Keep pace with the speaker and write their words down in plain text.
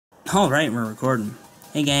Alright, we're recording.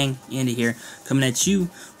 Hey gang, Andy here, coming at you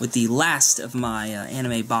with the last of my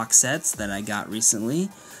anime box sets that I got recently.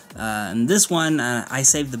 And this one, I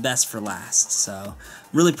saved the best for last, so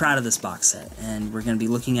really proud of this box set. And we're going to be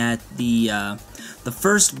looking at the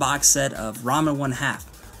first box set of Ranma 1/2,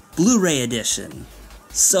 Blu-ray edition.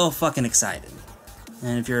 So fucking excited.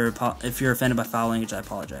 And if you're offended by foul language, I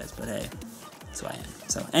apologize, but hey, that's who I am.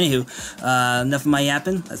 So, anywho, enough of my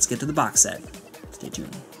yapping, let's get to the box set. Stay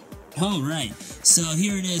tuned. Alright, so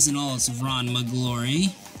here it is in all its Ranma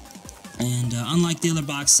glory, and unlike the other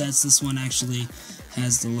box sets, this one actually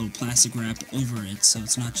has the little plastic wrap over it, so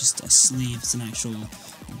it's not just a sleeve, it's an actual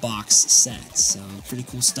box set, so pretty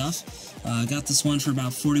cool stuff. I got this one for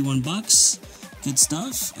about 41 bucks, good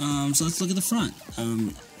stuff. So let's look at the front.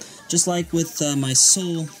 Just like with my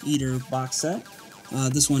Soul Eater box set,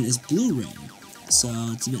 this one is Blu-ray, so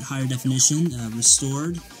it's a bit higher definition,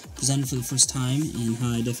 restored, presented for the first time in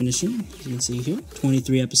high definition, as you can see here,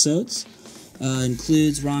 23 episodes,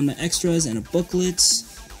 includes Ranma extras and a booklet,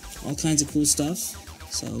 all kinds of cool stuff.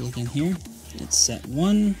 So look in here, it's set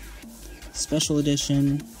 1, special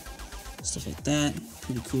edition, stuff like that,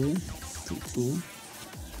 pretty cool,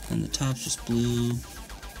 and the top's just blue,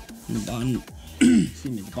 and the bottom, excuse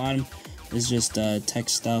me, the bottom is just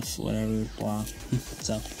text stuff, whatever, blah.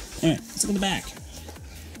 So, anyway, let's look at the back.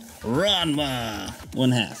 Ranma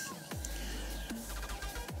 1/2.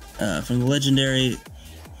 From the legendary,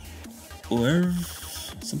 or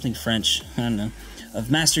something French, I don't know,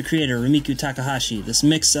 of master creator Rimiku Takahashi, this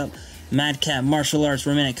mix-up madcap martial arts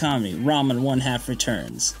romantic comedy, Ranma 1/2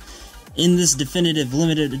 returns. In this definitive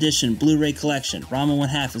limited edition Blu-ray collection, Ranma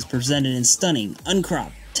 1/2 is presented in stunning,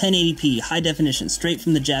 uncropped, 1080p, high definition, straight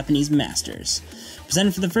from the Japanese masters.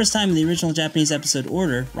 Presented for the first time in the original Japanese episode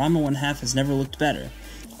order, Ranma 1/2 has never looked better.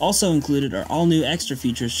 Also included are all new extra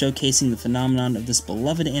features showcasing the phenomenon of this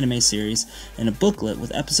beloved anime series, and a booklet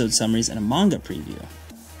with episode summaries and a manga preview.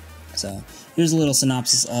 So, here's a little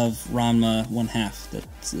synopsis of Ranma 1/2,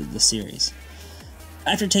 the series.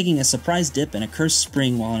 After taking a surprise dip in a cursed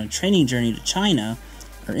spring while on a training journey to China,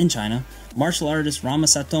 martial artist Ranma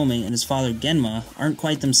Satomi and his father Genma aren't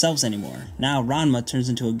quite themselves anymore. Now Ranma turns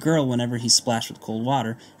into a girl whenever he's splashed with cold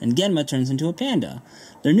water, and Genma turns into a panda.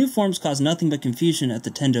 Their new forms cause nothing but confusion at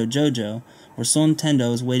the Tendo Jojo, where Son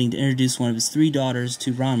Tendo is waiting to introduce one of his 3 daughters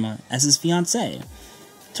to Ranma as his fiancée.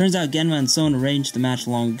 Turns out Genma and Son arranged the match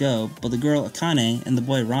long ago, but the girl Akane and the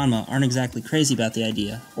boy Ranma aren't exactly crazy about the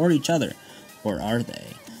idea, or each other. Or are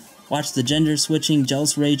they? Watch the gender-switching,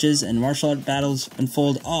 jealous rages, and martial art battles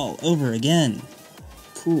unfold all over again.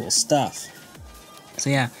 Cool stuff. So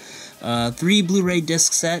yeah, 3 Blu-ray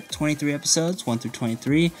disc set, 23 episodes, 1 through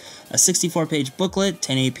 23, a 64-page booklet,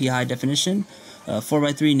 1080p high definition,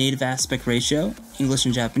 4:3 native aspect ratio, English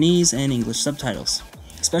and Japanese, and English subtitles.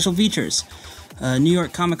 Special features: New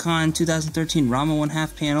York Comic-Con 2013 Ranma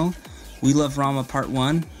 1/2 panel, We Love Ranma Part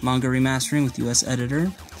 1, manga remastering with US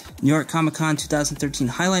editor, New York Comic-Con 2013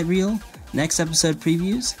 highlight reel, next episode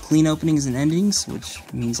previews, clean openings and endings, which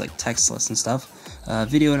means like textless and stuff,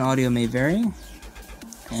 video and audio may vary,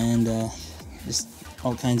 and just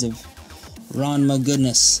all kinds of Ranma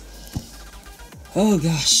goodness. Oh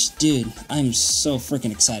gosh, dude, I'm so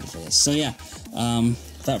freaking excited for this. So yeah,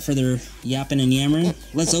 without further yapping and yammering,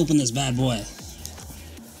 let's open this bad boy.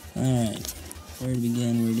 Alright, where to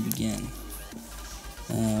begin?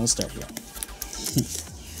 We'll start here.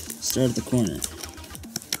 Start at the corner.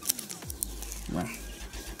 Wow.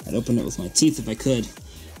 I'd open it with my teeth if I could.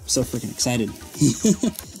 I'm so freaking excited.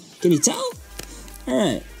 Can you tell?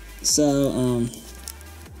 Alright. So,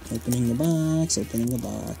 opening the box.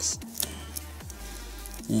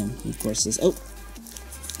 And, of course, this... Oh!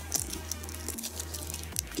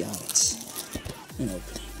 Got it. And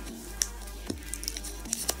opening.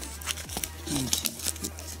 Okay.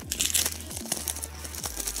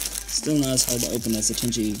 Still not as hard to open as the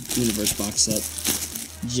Tenchi Universe box set.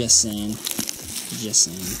 Just saying.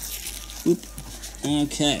 Oop.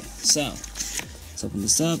 Okay, so let's open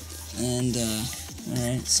this up, and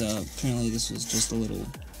alright, so apparently this was just a little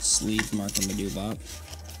sleeve mark on the doobop.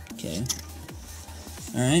 Okay.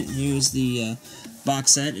 Alright, here's the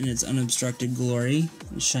box set in its unobstructed glory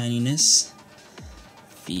and shininess.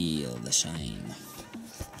 Feel the shine.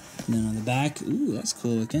 And then on the back, ooh, that's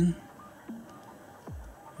cool looking.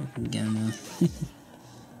 Again,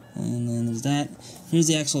 and then there's that. Here's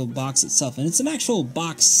the actual box itself, and it's an actual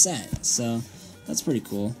box set, so that's pretty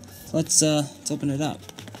cool. So let's open it up.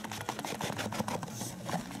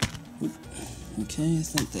 Oop. Okay, I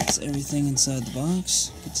think that's everything inside the box.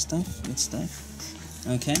 Good stuff.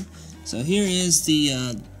 Okay, so here is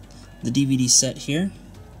the DVD set here.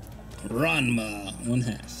 Ranma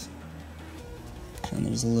 1/2. And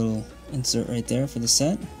there's a little insert right there for the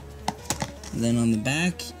set. And then on the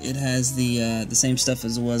back, it has the same stuff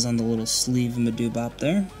as it was on the little sleeve Madoobop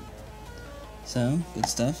there. So, good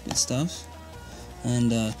stuff, good stuff.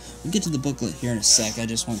 And we'll get to the booklet here in a sec. I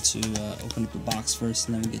just want to open up the box first,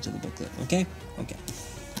 and then we'll get to the booklet, okay? Okay.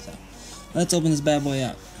 So, let's open this bad boy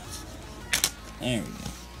up. There we go.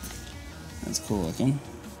 That's cool looking.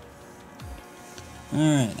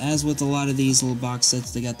 Alright, as with a lot of these little box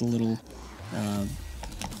sets, they got the little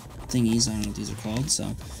thingies, I don't know what these are called.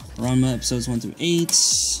 So, Ranma episodes 1 through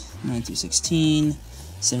 8, 9 through 16,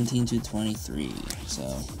 17 to 23.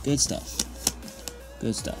 So, good stuff.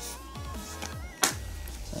 Good stuff.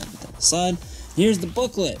 So, I'll put that aside. Here's the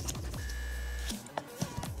booklet.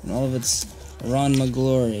 And all of its Ranma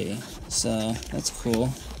glory. So, that's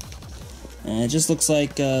cool. And it just looks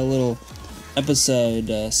like a little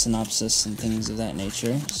episode synopsis and things of that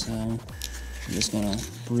nature. So, I'm just gonna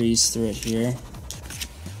breeze through it here.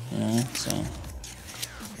 You know, so.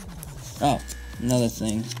 Oh, another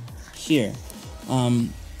thing. Here.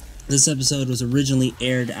 This episode was originally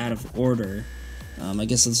aired out of order. I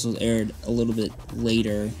guess this was aired a little bit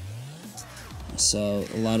later. So,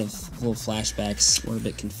 a lot of little flashbacks were a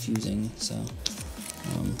bit confusing. So,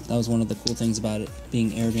 that was one of the cool things about it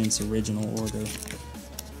being aired in its original order.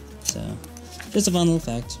 So, just a fun little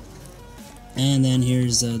fact. And then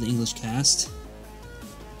here's the English cast.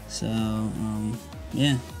 So,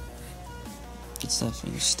 yeah. Good stuff.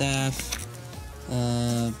 Your staff,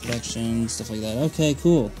 production, stuff like that. Okay,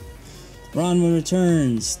 cool. Ranma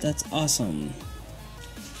returns. That's awesome.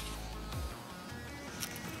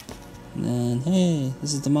 And then, hey,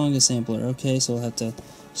 this is the manga sampler. Okay, so we'll have to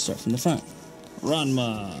start from the front.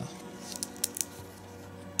 Ranma.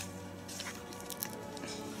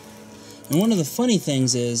 And one of the funny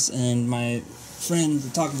things is, and my friend, the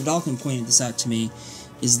Talkative Dolphin, pointed this out to me,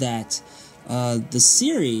 is that the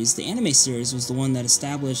series, the anime series, was the one that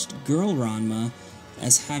established girl Ranma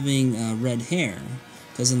as having red hair.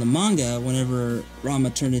 Because in the manga, whenever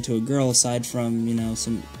Ranma turned into a girl, aside from, you know,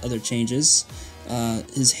 some other changes,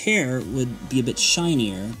 his hair would be a bit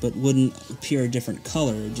shinier, but wouldn't appear a different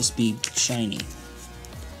color, it would just be shiny.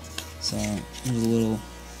 So, here's a little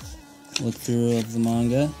look through of the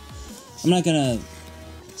manga. I'm not gonna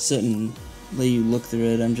sit and let you look through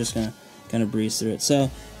it, I'm just gonna kind of breeze through it.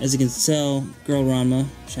 So, as you can tell, girl Ranma,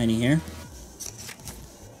 shiny hair.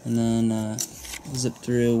 And then, zip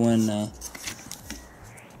through when,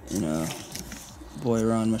 you know, boy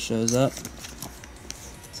Ranma shows up.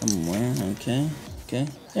 Somewhere, okay, okay.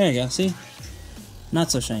 There you go, see? Not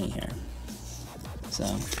so shiny hair. So,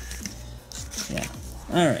 yeah.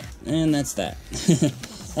 Alright, and that's that.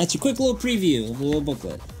 That's your quick little preview of the little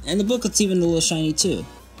booklet. And the booklet's even a little shiny too.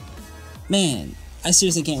 Man, I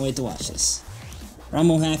seriously can't wait to watch this.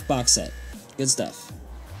 Ranma 1/2 box set. Good stuff.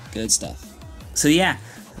 Good stuff. So yeah,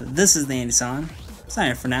 this is TheAndySan.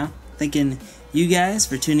 Signing for now. Thanking you guys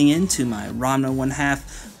for tuning in to my Ranma 1/2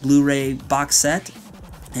 Blu-ray box set.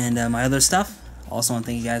 And my other stuff. Also want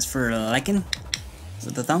to thank you guys for liking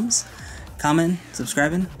with the thumbs, comment,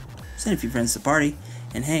 subscribing, send a few friends to the party,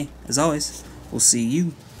 and hey, as always, we'll see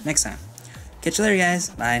you next time. Catch you later, guys.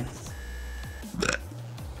 Bye.